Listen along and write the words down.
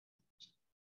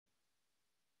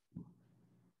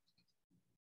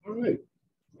All right.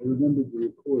 I remembered to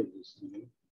record this time.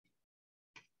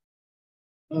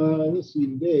 Let's see,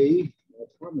 today I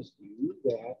promised you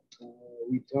that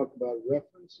we talk about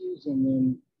references and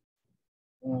then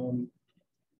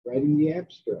writing the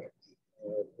abstract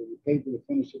for the paper to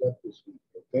finish it up this week,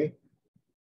 okay?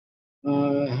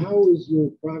 How is your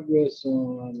progress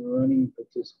on running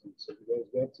participants? Have you guys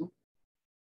got some?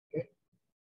 Okay.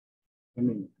 I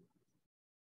mean,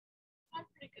 I'm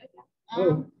pretty good.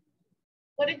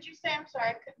 What did you say? I'm sorry,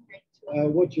 I couldn't hear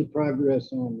you. What's your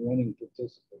progress on running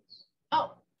participants?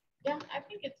 Oh, yeah, I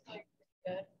think it's going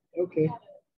pretty good. Okay.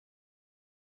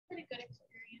 Pretty good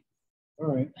experience. All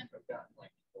right. I've gotten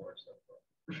like 4 so far.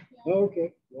 Yeah.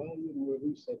 Okay. Well, you know, at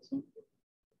least that's something.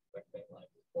 I think like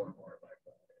 4 more by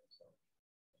Friday. So.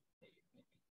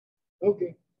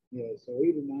 Okay. Yeah, so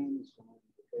 8 or 9 is fine.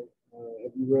 Okay.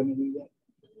 Have you run any yet?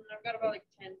 I've got about like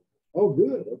 10. Oh,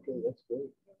 good. Okay, that's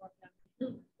great.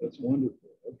 That's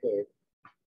wonderful. Okay.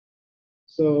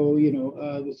 So, you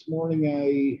know, this morning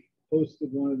I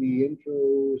posted one of the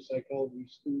intro psychology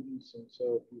students, and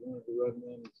so if you wanted to run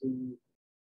them too,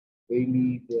 they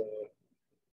need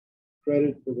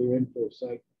credit for their intro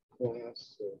psych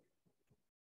class, so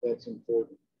that's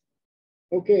important.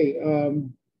 Okay,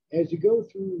 as you go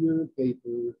through your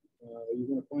paper, you're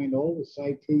going to find all the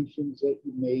citations that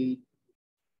you made,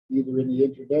 either in the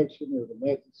introduction or the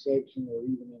method section or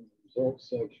even in the results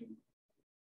section.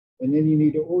 And then you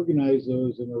need to organize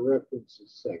those in a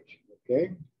references section,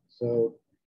 okay? So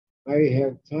I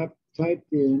have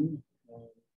typed in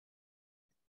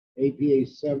APA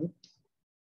 7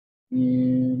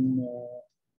 in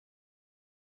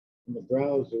the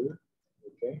browser,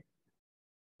 okay?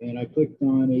 And I clicked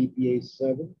on APA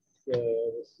 7.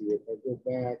 Let's see, if I go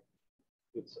back,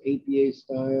 it's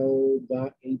apastyle.apa.org.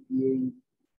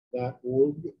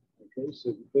 Okay, so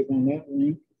if you click on that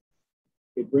link,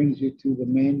 it brings you to the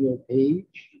manual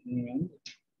page, and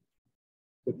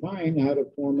to find how to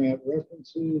format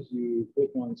references, you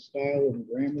click on Style and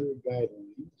Grammar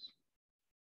Guidelines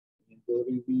and go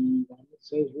to the one that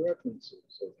says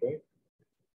References, okay?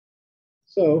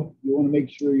 So you want to make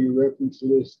sure your reference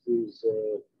list is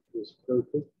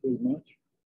perfect, pretty much.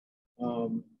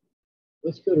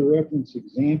 Let's go to Reference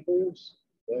Examples,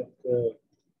 that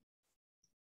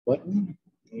button,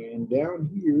 and down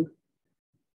here,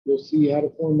 you'll see how to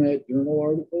format journal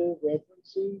article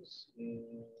references,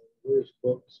 and where's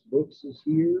books? Books is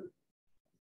here.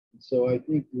 And so I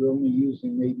think you're only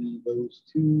using maybe those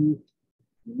 2.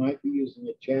 You might be using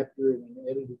a chapter in an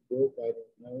edited book, I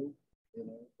don't know, you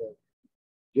know, but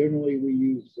generally we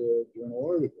use journal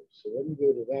articles. So let me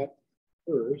go to that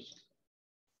first.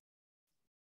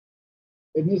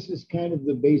 And this is kind of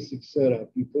the basic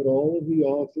setup. You put all of the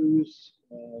authors'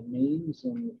 names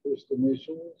and the first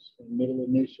initials and middle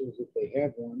initials if they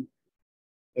have one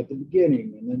at the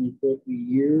beginning. And then you put the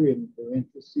year in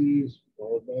parentheses,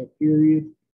 followed by a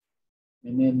period.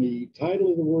 And then the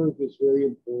title of the work is very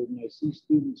important. I see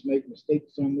students make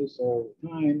mistakes on this all the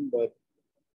time, but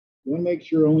you want to make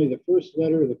sure only the first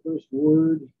letter, the first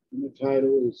word in the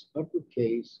title is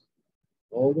uppercase.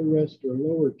 All the rest are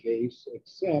lowercase,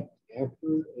 except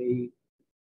after a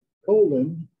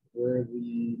colon, where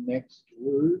the next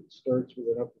word starts with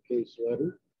an uppercase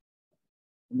letter.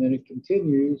 And then it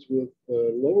continues with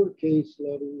lowercase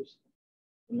letters,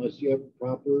 unless you have a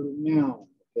proper noun.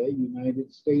 Okay,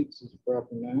 United States is a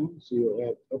proper noun, so you'll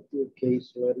have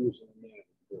uppercase letters in that,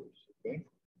 of course. Okay,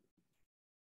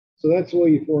 so that's the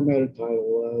way you format a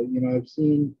title. You know, I've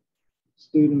seen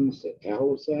students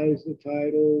italicize the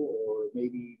title, or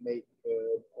maybe make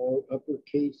all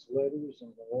uppercase letters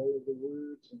on all of the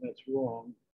words, and that's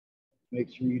wrong. Make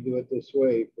sure you do it this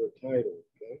way for a title,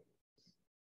 okay?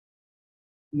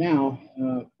 Now,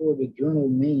 for the journal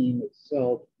name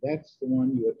itself, that's the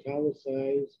one you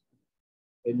italicize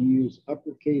and you use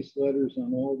uppercase letters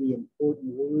on all the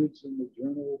important words in the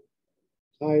journal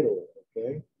title,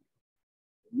 okay?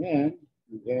 And then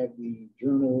you have the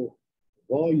journal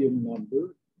volume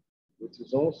number, which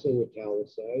is also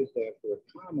italicized after a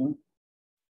comma.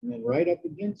 And then right up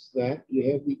against that,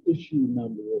 you have the issue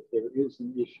number. If there is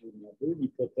an issue number, you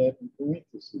put that in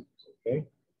parentheses, okay?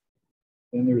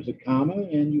 Then there's a comma,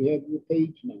 and you have your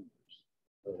page numbers.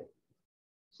 All right.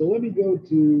 So let me go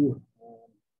to,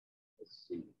 let's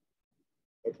see.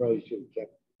 I probably should have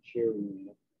kept sharing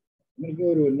that. I'm going to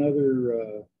go to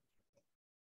another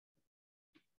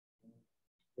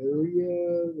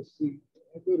area. Let's see.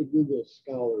 I'll go to Google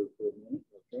Scholar for a minute,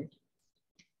 okay?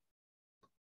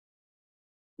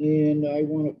 And I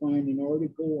want to find an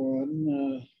article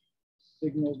on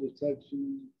signal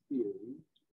detection theory.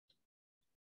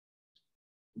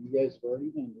 You guys have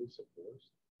already done this, of course.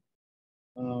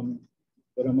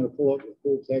 But I'm going to pull up the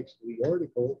full text of the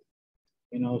article,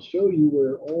 and I'll show you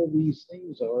where all these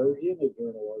things are in a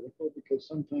journal article, because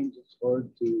sometimes it's hard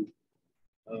to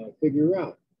figure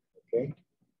out, okay?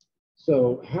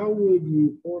 So how would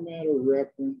you format a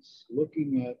reference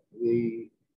looking at the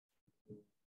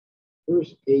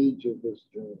first page of this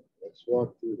journal? Let's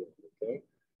walk through this, okay?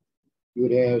 You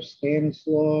would have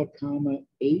Stanislaw, comma,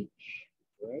 H,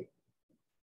 right?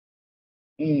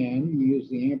 And you use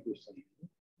the ampersand.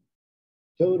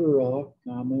 Todorov,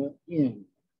 comma, N,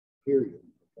 period,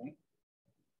 okay?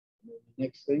 And the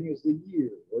next thing is the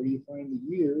year. Where do you find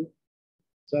the year?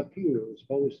 It's up here. It was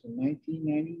published in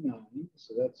 1999,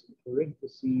 so that's in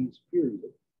parentheses,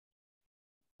 period.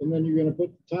 And then you're going to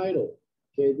put the title.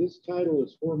 Okay, this title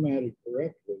is formatted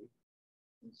correctly,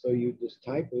 and so you just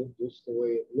type it just the way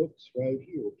it looks right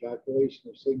here. Calculation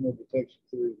of signal detection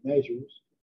theory measures.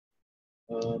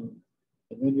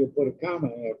 And then you'll put a comma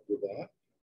after that.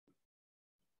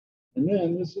 And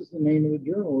then this is the name of the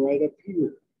journal right up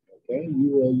here. Okay, you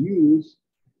will use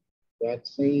that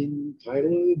same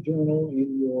title of the journal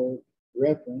in your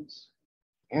reference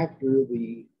after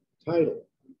the title.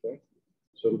 Okay,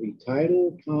 so it'll be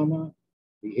title, comma,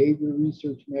 behavior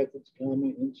research methods, comma,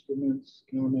 instruments,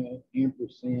 comma,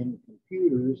 ampersand,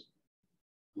 computers,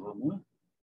 comma.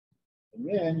 And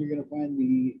then you're going to find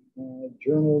the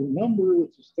journal number,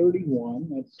 which is 31.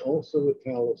 That's also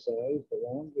italicized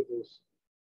along with this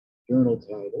journal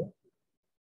title.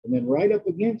 And then right up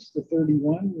against the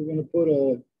 31, we're going to put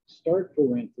a start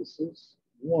parenthesis,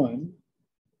 1.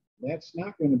 That's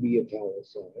not going to be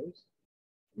italicized.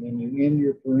 And then you end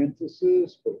your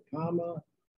parenthesis, put a comma.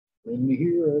 And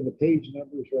here are the page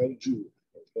numbers right here.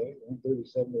 Okay,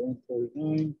 137 to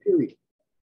 149, period.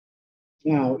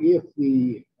 Now, if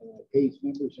the page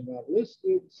numbers are not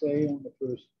listed, say on the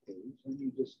first page, then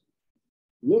you just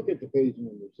look at the page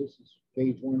numbers. This is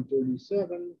page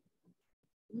 137.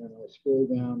 And then I'll scroll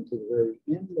down to the very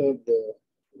end of the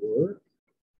work.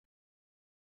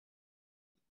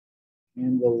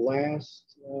 And the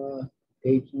last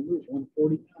page number is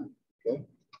 149, okay?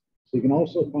 So you can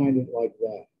also find it like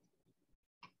that.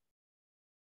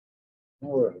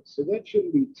 All right, so that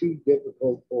shouldn't be too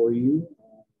difficult for you.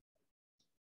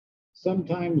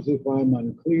 Sometimes if I'm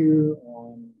unclear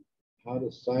on how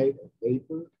to cite a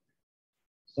paper,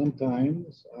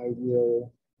 sometimes I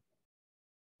will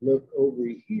look over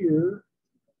here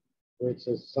where it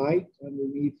says cite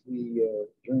underneath the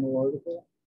journal article.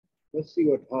 Let's see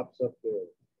what pops up there,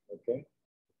 okay?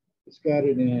 It's got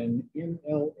it in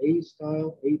MLA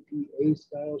style, APA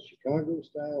style, Chicago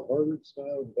style, Harvard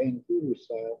style, Vancouver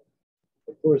style.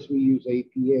 Of course, we use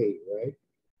APA, right?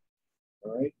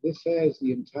 All right, this has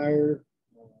the entire,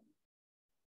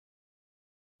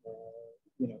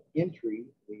 entry,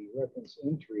 the reference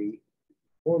entry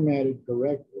formatted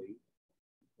correctly.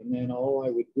 And then all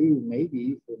I would do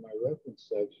maybe for my reference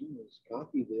section is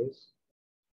copy this,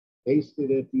 paste it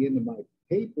at the end of my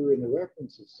paper in the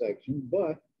references section,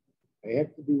 but I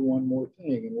have to do one more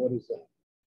thing. And what is that?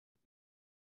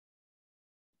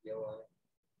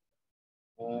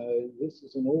 This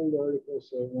is an old article,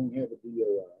 so it won't have a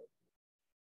DOI.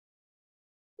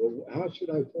 Well, how should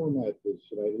I format this?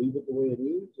 Should I leave it the way it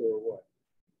is or what?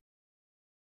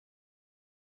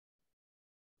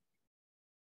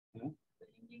 Huh?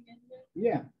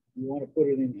 Yeah, you want to put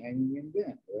it in hanging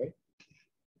indent, right?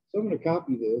 So I'm going to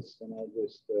copy this and I'll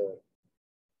just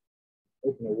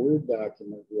open a Word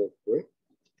document real quick.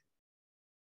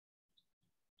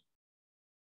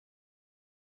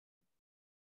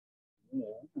 Yeah,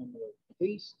 I'm going to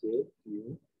paste it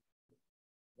here.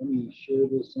 Let me share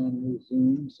this on the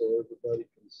Zoom so everybody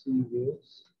can see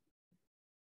this.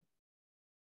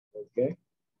 Okay,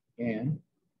 and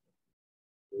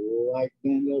like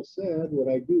Danielle said,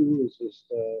 what I do is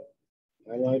just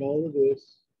highlight all of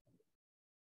this.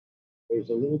 There's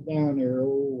a little down arrow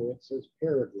where it says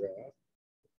paragraph.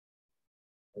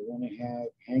 I want to have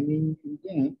hanging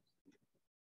indent.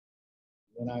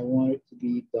 Then I want it to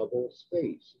be double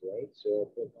spaced, right? So I'll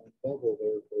put my double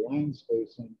there for line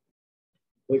spacing.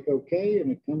 Click OK,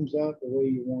 and it comes out the way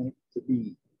you want it to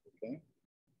be, okay?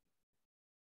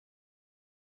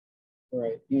 All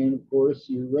right, and of course,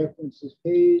 your references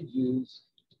page is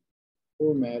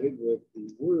formatted with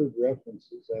the word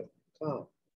references at the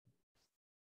top.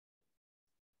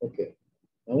 Okay,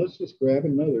 now let's just grab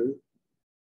another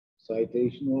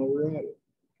citation while we're at it.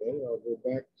 Okay, I'll go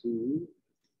back to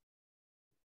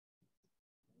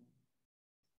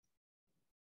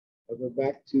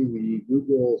the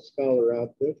Google Scholar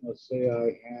output. Let's say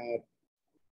I had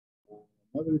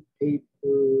another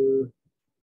paper.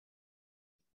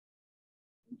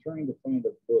 I'm trying to find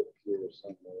a book here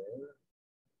somewhere.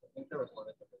 think there was one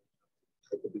at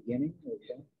the beginning.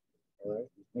 Okay. All right.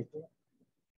 Nickel.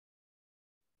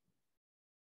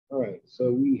 All right.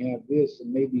 So we have this,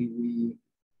 and maybe we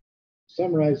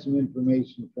summarize some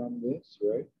information from this,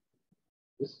 right?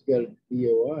 This has got a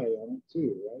DOI on it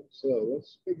too, right? So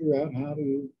let's figure out how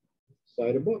to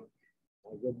cite a book.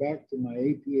 I'll go back to my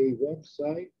APA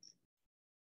website,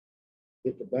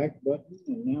 hit the back button,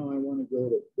 and now I want to go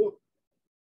to book,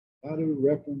 how to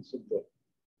reference a book.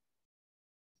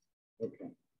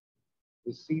 Okay.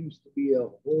 This seems to be a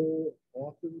whole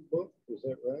author book. Is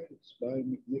that right? It's by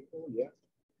McNichol, yeah.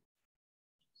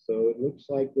 So it looks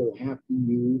like we'll have to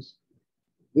use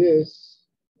this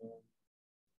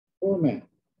format.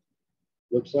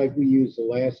 Looks like we use the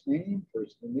last name,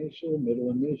 first initial, middle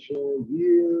initial,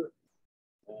 year,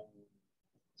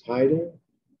 title,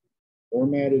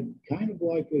 formatted kind of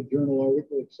like a journal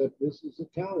article, except this is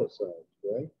italicized,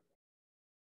 right?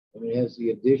 And it has the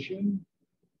edition,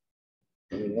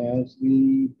 and it has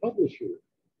the publisher,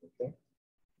 okay?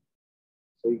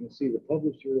 So you can see the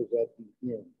publisher is at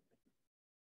the end.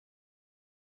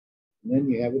 And then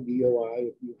you have a DOI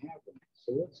if you have them.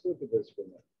 So let's look at this for a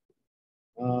minute.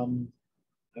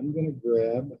 I'm going to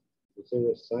grab, is there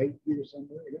a cite here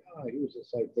somewhere? Ah, here's a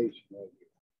citation right here.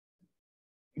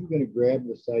 I'm going to grab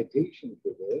the citation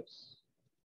for this,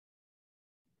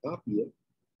 copy it,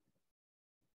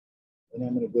 and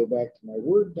I'm going to go back to my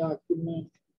Word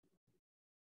document,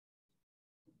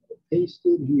 paste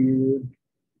it here.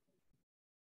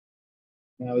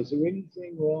 Now, is there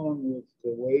anything wrong with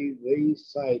the way they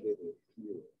cited it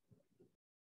here?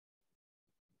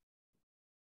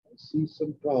 I see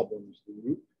some problems, do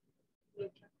you?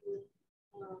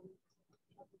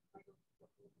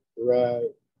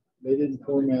 Right. They didn't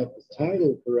format the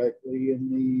title correctly in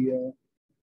the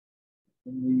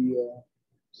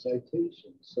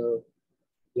citation. So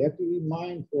you have to be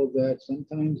mindful of that.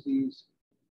 Sometimes these,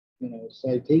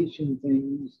 citation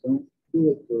things don't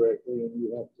do it correctly, and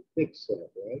you have to fix that,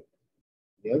 right?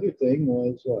 The other thing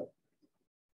was what?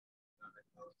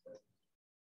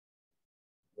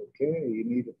 Okay, you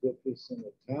need to put this in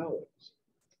italics.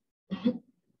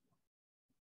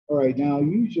 All right, now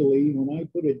usually when I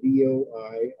put a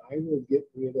DOI, I will get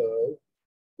rid of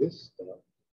this stuff,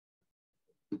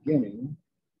 beginning.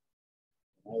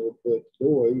 I will put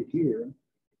DOI here.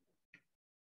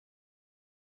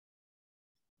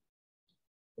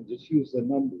 And just use the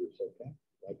numbers, okay,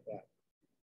 like that.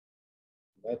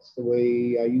 That's the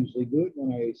way I usually do it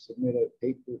when I submit a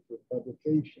paper for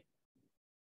publication.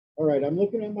 All right, I'm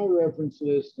looking at my reference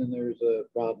list and there's a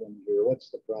problem here. What's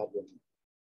the problem?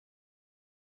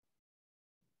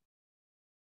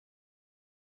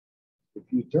 If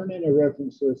you turn in a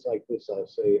reference list like this, I'll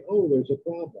say, oh, there's a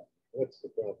problem. What's the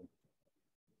problem?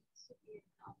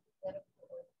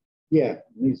 Yeah, it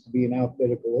needs to be in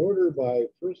alphabetical order by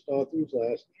first author's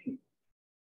last name.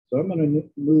 So I'm going to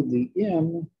move the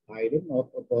M item up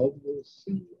above the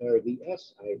C or the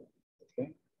S item.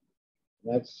 Okay,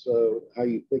 and that's how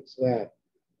you fix that.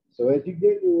 So as you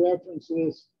get your reference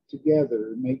list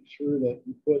together, make sure that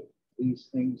you put these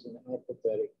things in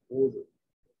alphabetic order.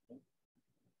 Okay?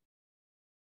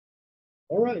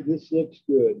 All right, this looks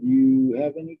good. Do you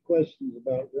have any questions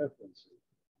about references?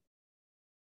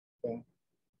 Okay.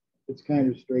 It's kind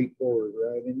of straightforward,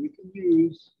 right? And you can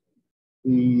use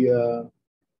the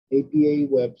APA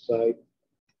website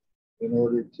in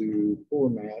order to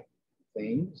format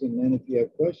things. And then if you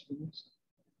have questions,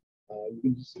 you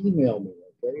can just email me,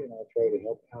 okay? And I'll try to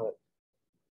help out.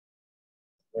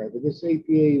 All right, but this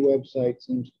APA website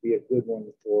seems to be a good one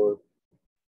for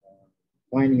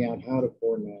finding out how to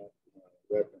format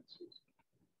references.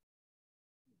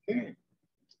 Okay.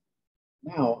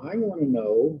 Now, I want to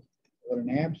know what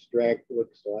an abstract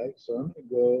looks like. So I'm going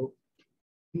to go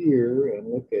here and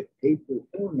look at paper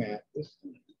format this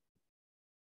time.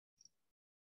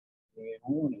 And I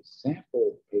want a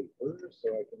sample paper so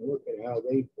I can look at how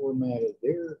they formatted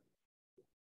their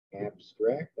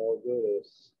abstract. I'll go to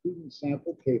student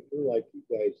sample paper like you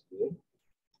guys did.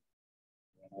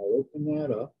 And I'll open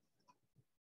that up.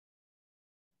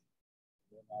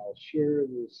 And I'll share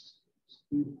this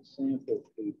student sample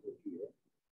paper here.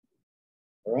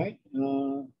 All right,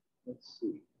 let's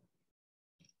see.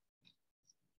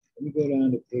 Let me go down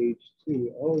to page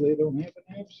 2. Oh, they don't have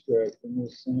an abstract in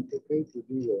this sample paper,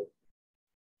 do they?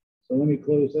 So let me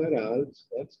close that out.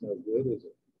 That's no good, is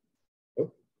it?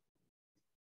 Oh.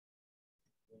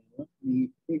 And let me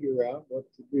figure out what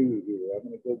to do here. I'm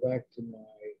going to go back to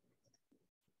my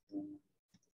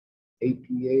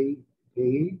APA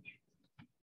page.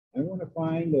 I want to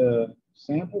find a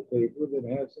sample paper that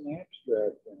has an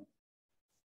abstract in it.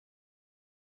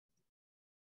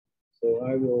 So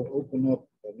I will open up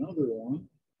another one.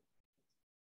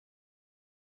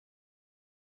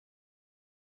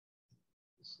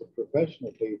 It's the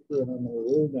professional paper, and I'm going to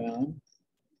roll down.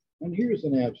 And here's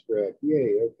an abstract.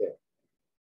 Yay, okay.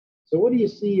 So what do you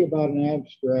see about an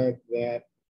abstract that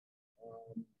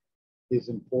is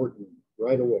important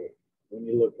right away when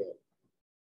you look at it?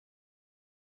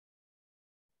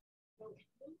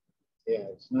 Yeah,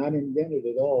 it's not indented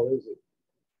at all, is it?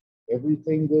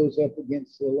 Everything goes up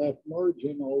against the left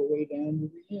margin all the way down to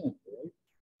the end, right?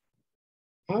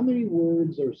 How many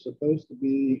words are supposed to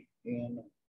be in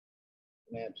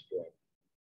an abstract?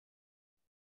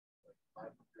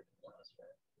 500 plus,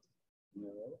 right? No,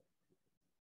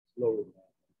 it's lower than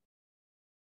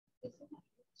that.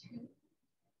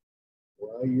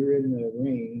 Well, you're in the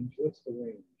range. What's the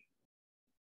range?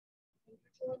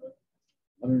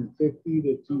 150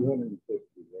 to 250,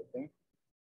 okay?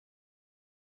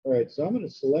 All right, so I'm going to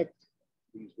select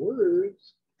these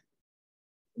words,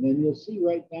 and then you'll see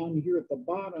right down here at the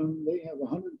bottom, they have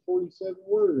 147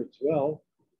 words. Well,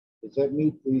 does that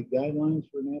meet the guidelines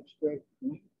for an abstract?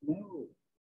 No.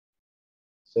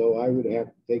 So I would have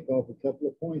to take off a couple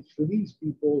of points for these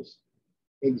people's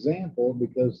example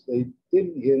because they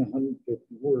didn't hit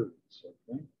 150 words,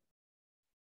 okay?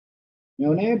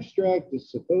 Now, an abstract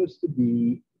is supposed to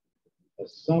be a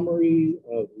summary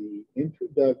of the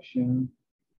introduction,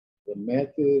 the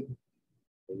method,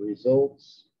 the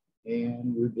results,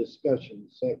 and your discussion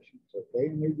sections, okay?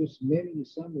 And they're just many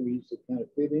summaries that kind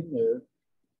of fit in there.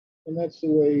 And that's the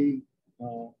way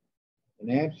an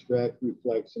abstract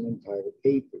reflects an entire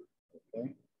paper,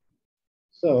 okay?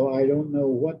 So I don't know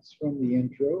what's from the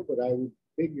intro, but I would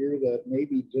figure that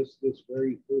maybe just this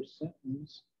very first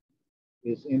sentence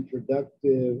is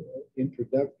introductory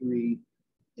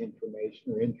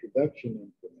information or introduction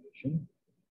information.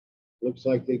 Looks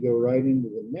like they go right into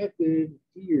the method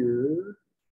here.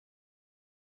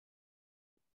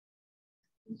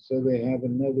 And so they have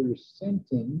another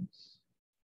sentence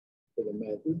for the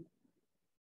method.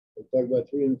 They talk about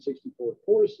 364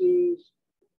 courses.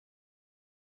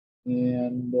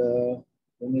 And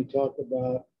then they talk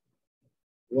about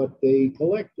what they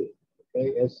collected,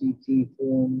 okay? SET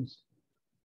forms,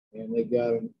 and they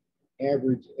got an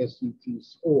average SET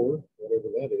score, whatever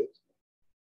that is.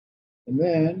 And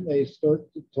then they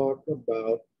start to talk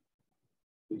about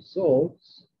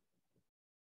results.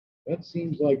 That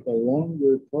seems like the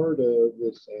longer part of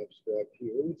this abstract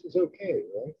here, which is okay,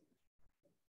 right?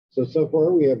 So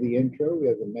far we have the intro, we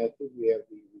have the method, we have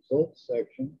the results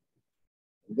section.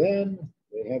 And then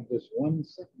they have this one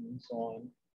sentence on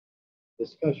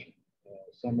discussion,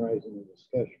 summarizing the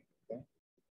discussion, okay?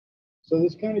 So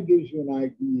this kind of gives you an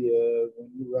idea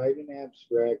when you write an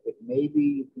abstract that maybe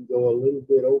you can go a little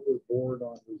bit overboard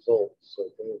on results,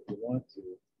 okay, if you want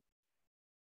to.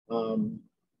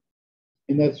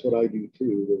 And that's what I do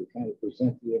too, to kind of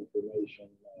present the information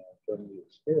from the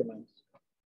experiments.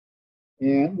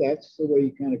 And that's the way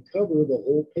you kind of cover the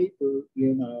whole paper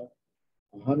in a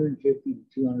 150 to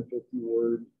 250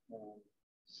 word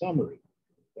summary.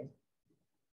 Okay?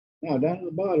 Now, down at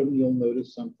the bottom, you'll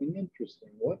notice something interesting.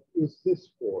 What is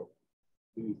this for,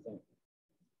 do you think?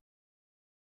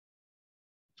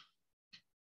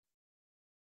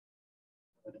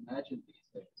 I would imagine these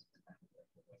things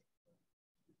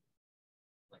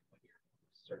like when you're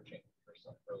searching for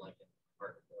something, for like an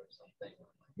article or something.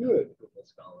 Good. Google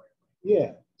Scholar.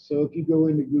 Yeah. So if you go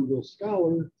into Google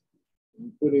Scholar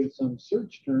and put in some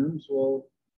search terms, well,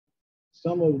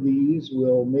 some of these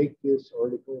will make this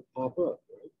article pop up,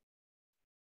 right?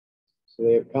 So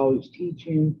they have college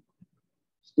teaching,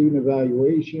 student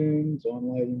evaluations,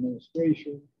 online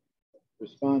administration,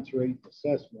 response rate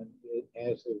assessment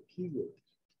as their keywords.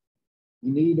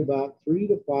 You need about 3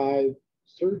 to 5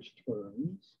 search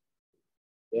terms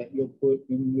that you'll put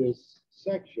in this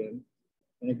section,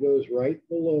 and it goes right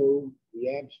below the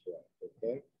abstract,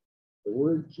 okay? The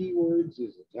word keywords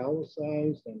is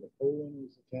italicized and the colon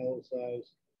is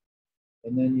italicized.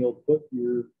 And then you'll put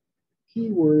your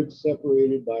keywords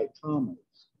separated by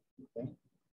commas, okay?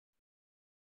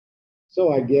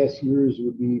 So I guess yours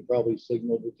would be probably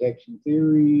signal detection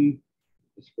theory,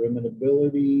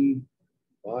 discriminability,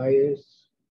 bias,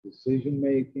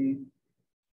 decision-making,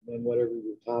 and then whatever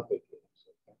your topic is,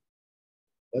 okay?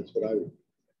 That's what I would do.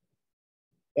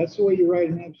 That's the way you write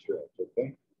an abstract,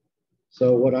 okay?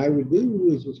 So what I would do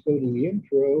is just go to the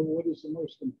intro. What is the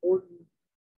most important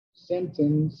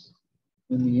sentence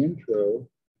in the intro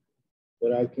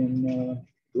that I can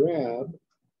grab?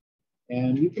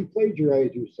 And you can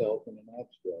plagiarize yourself in an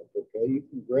abstract, okay? You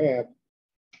can grab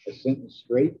a sentence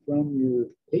straight from your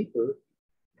paper,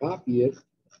 copy it,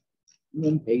 and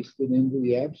then paste it into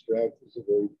the abstract as the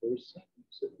very first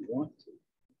sentence if you want to.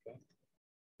 Okay?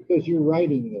 Because you're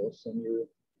writing this and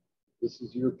this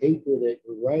is your paper that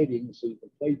you're writing, so you can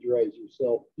plagiarize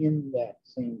yourself in that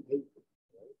same paper.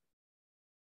 Right?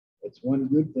 That's one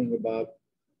good thing about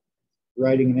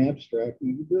writing an abstract.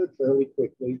 You can do it fairly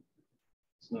quickly.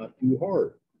 It's not too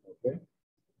hard. Okay?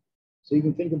 So you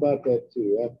can think about that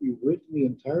too. After you've written the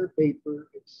entire paper,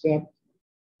 except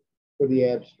for the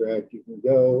abstract, you can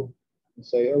go and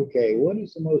say, okay, what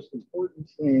is the most important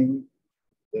thing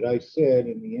that I said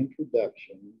in the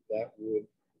introduction that would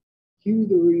cue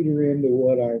the reader into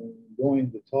what I'm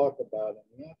going to talk about in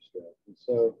the abstract? And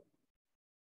so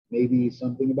maybe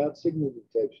something about signal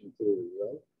detection theory,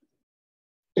 right?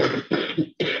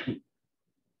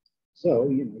 So,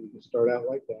 you can start out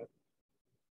like that.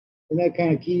 And that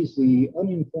kind of keys the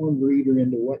uninformed reader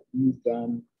into what you've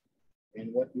done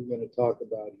and what you're going to talk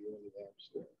about here in the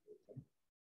abstract. Okay?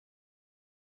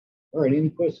 All right, any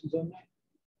questions on that?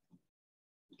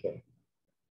 Okay.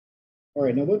 All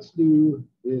right, now let's do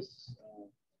this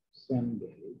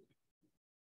Sunday.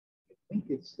 I think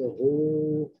it's the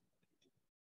whole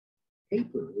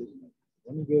paper, isn't it?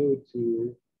 Let me go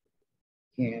to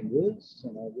Canvas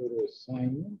and I'll go to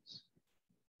assignments.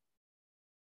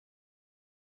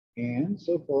 And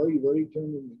so far, you've already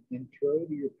turned in the intro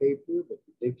to your paper, the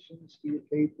predictions to your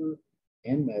paper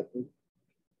and method,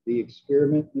 the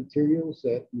experiment materials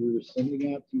that you're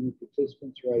sending out to your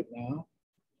participants right now.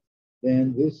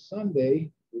 Then this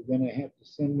Sunday, you're going to have to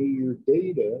send me your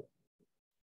data,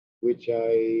 which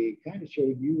I kind of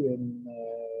showed you in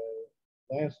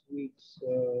last week's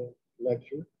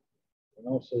lecture and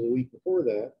also the week before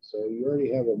that. So you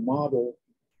already have a model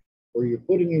where you're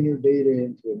putting in your data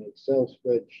into an Excel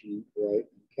spreadsheet, right,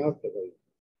 and calculating.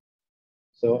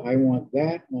 So I want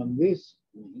that on this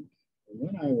link, and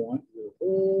then I want your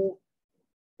whole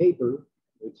paper,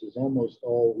 which is almost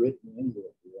all written into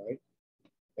it, right?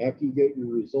 After you get your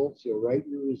results, you'll write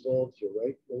your results, you'll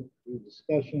write your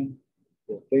discussion,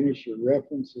 you'll finish your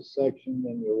references section,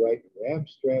 then you'll write your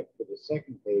abstract for the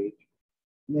second page,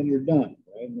 and then you're done,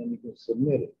 right? And then you can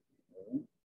submit it. Right?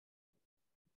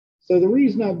 So the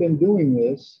reason I've been doing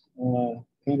this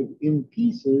kind of in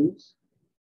pieces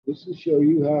is to show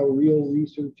you how real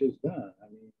research is done. I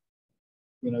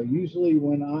mean, usually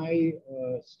when I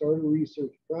start a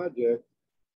research project,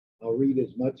 I'll read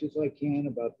as much as I can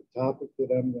about the topic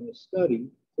that I'm going to study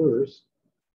first,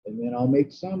 and then I'll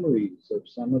make summaries of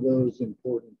some of those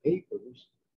important papers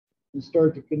and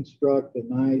start to construct a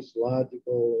nice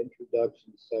logical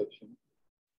introduction section.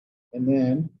 And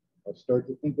then I'll start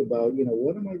to think about,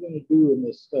 what am I going to do in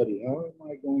this study? How am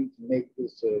I going to make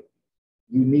this a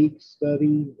unique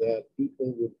study that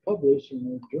people would publish in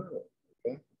their journal,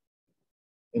 okay?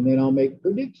 And then I'll make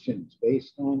predictions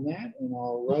based on that, and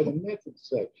I'll write a method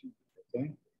section,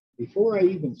 okay? Before I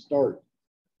even start.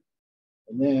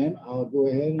 And then I'll go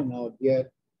ahead and I'll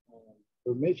get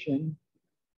permission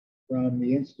from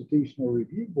the Institutional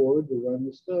Review Board to run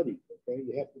the study, okay?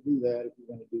 You have to do that if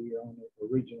you're going to do your own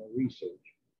original research.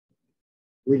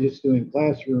 We're just doing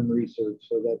classroom research,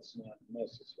 so that's not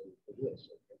necessary for this,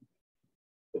 okay?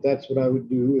 But that's what I would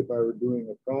do if I were doing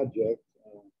a project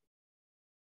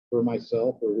for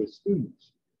myself or with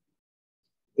students.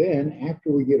 Then,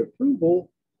 after we get approval,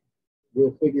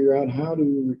 we'll figure out how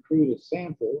to recruit a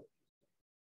sample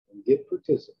and get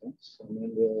participants, and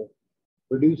then we'll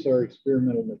produce our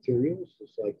experimental materials,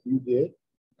 just like you did.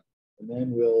 And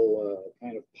then we'll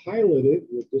kind of pilot it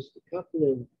with just a couple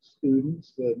of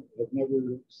students that have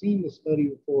never seen the study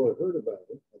before or heard about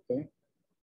it, okay?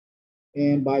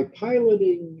 And by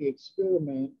piloting the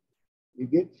experiment, you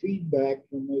get feedback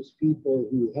from those people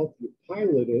who help you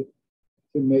pilot it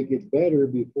to make it better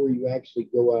before you actually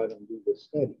go out and do the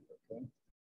study, okay?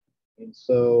 And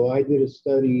so I did a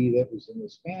study that was in the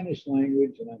Spanish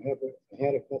language, and I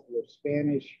had a couple of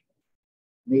Spanish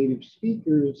native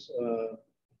speakers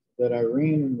that I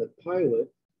ran in the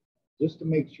pilot just to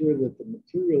make sure that the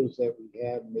materials that we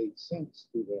had made sense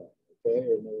to them, okay,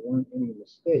 and there weren't any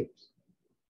mistakes.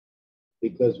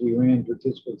 Because we ran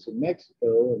participants in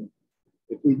Mexico, and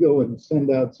if we go and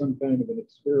send out some kind of an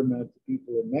experiment to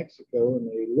people in Mexico and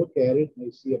they look at it and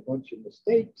they see a bunch of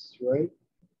mistakes, right,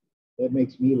 that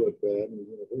makes me look bad in the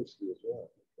university as well.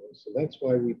 Okay? So that's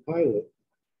why we pilot,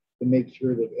 to make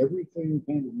sure that everything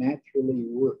kind of naturally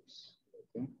works.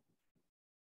 Okay?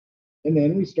 And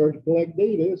then we start to collect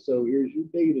data. So here's your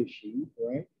data sheet,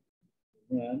 right?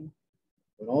 And then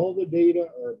when all the data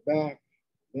are back,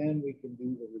 then we can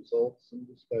do the results and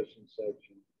discussion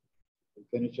section and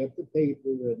finish up the paper,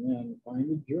 and then find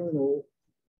a journal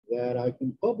that I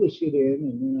can publish it in,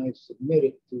 and then I submit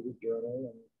it to the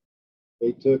journal, and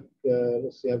They took,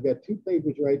 let's see, I've got 2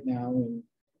 papers right now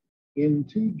in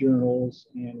 2 journals,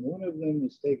 and one of them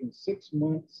has taken 6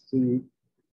 months to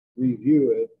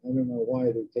review it. I don't know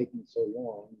why they're taking so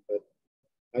long, but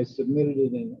I submitted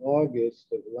it in August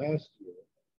of last year,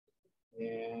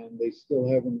 and they still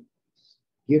haven't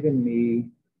given me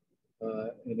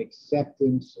an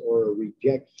acceptance or a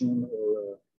rejection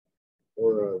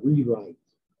or a rewrite.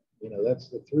 You know, that's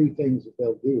the 3 things that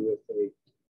they'll do if they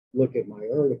look at my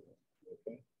article.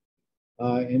 Okay.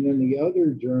 And then the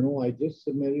other journal, I just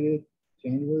submitted it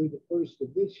January the 1st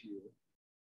of this year,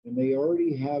 and they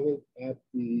already have it at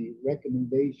the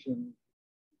recommendation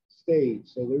stage.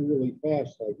 So they're really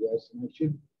fast, I guess, and I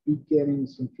should be getting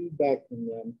some feedback from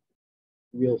them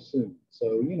real soon.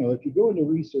 So, you know, if you go into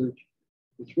research,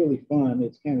 it's really fun.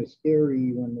 It's kind of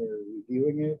scary when they're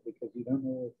reviewing it because you don't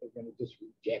know if they're going to just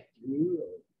reject you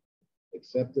or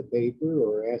accept the paper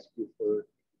or ask you for,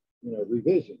 you know,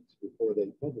 revisions before they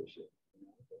publish it. You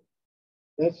know?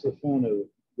 That's the fun of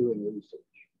doing research.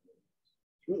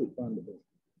 It's really fun to do.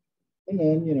 And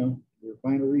then, you know, your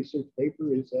final research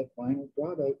paper is that final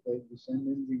product that you send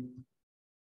in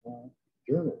the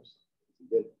journals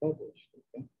to get published.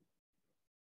 Okay?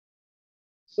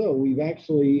 So we've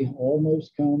actually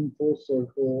almost come full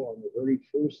circle on the very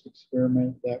first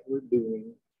experiment that we're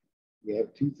doing. You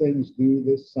have 2 things due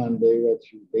this Sunday.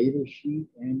 That's your data sheet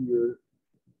and your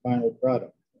final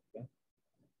product. Okay?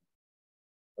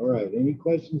 All right. Any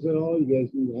questions at all? You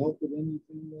guys need help with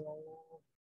anything at all?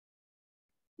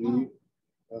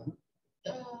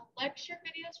 The lecture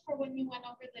videos for when you went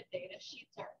over the data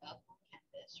sheets are up on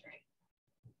Canvas, right?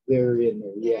 They're in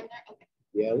there, yeah. Okay.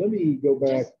 Yeah, let me go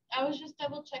back. I was just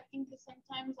double checking because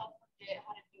sometimes I'll forget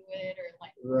how to do it or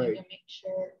like right. to make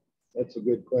sure. That's a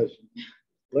good question.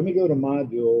 Let me go to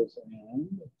modules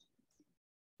and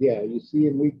yeah, you see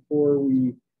in week 4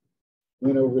 we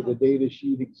went over the data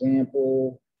sheet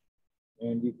example,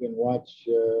 and you can watch.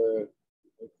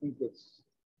 I think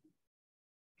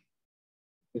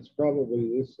it's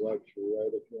probably this lecture,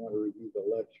 right? If you want to review the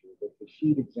lecture, but the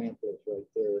sheet example is right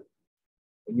there,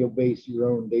 and you'll base your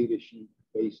own data sheet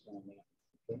based on that.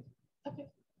 Okay. Okay.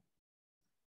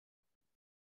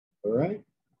 All right.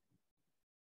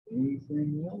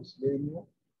 Anything else, Daniel?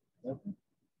 Nothing?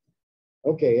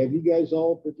 Okay. Have you guys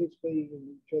all participated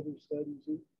in each other's studies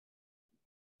here?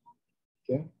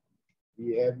 Okay. Do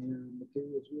you have your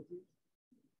materials with you?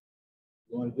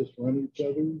 You want to just run each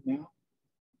other now?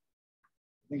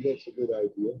 I think that's a good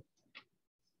idea.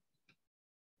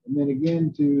 And then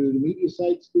again, to the media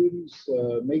site students,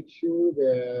 make sure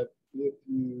that if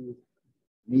you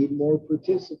need more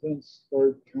participants,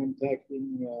 start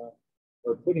contacting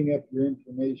or putting up your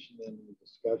information in the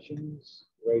discussions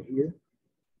right here.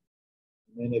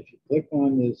 And then if you click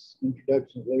on this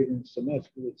introductions later in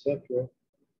semester, etc.,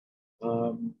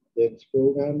 then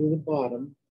scroll down to the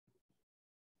bottom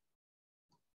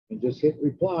and just hit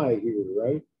reply here,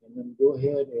 right? And then go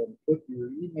ahead and put your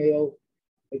email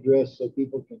address so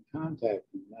people can contact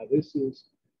you. Now, this is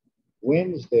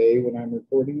Wednesday when I'm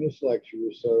recording this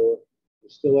lecture, so you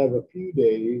still have a few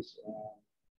days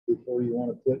before you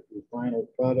want to put your final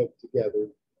product together.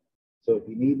 So if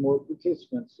you need more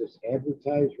participants, just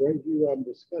advertise right here on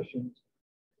discussions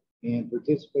and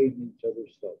participate in each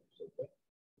other's studies, okay?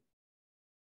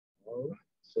 All right,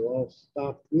 so I'll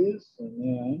stop this and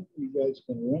then you guys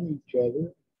can run each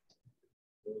other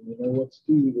and you know what's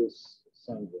due this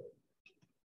Sunday.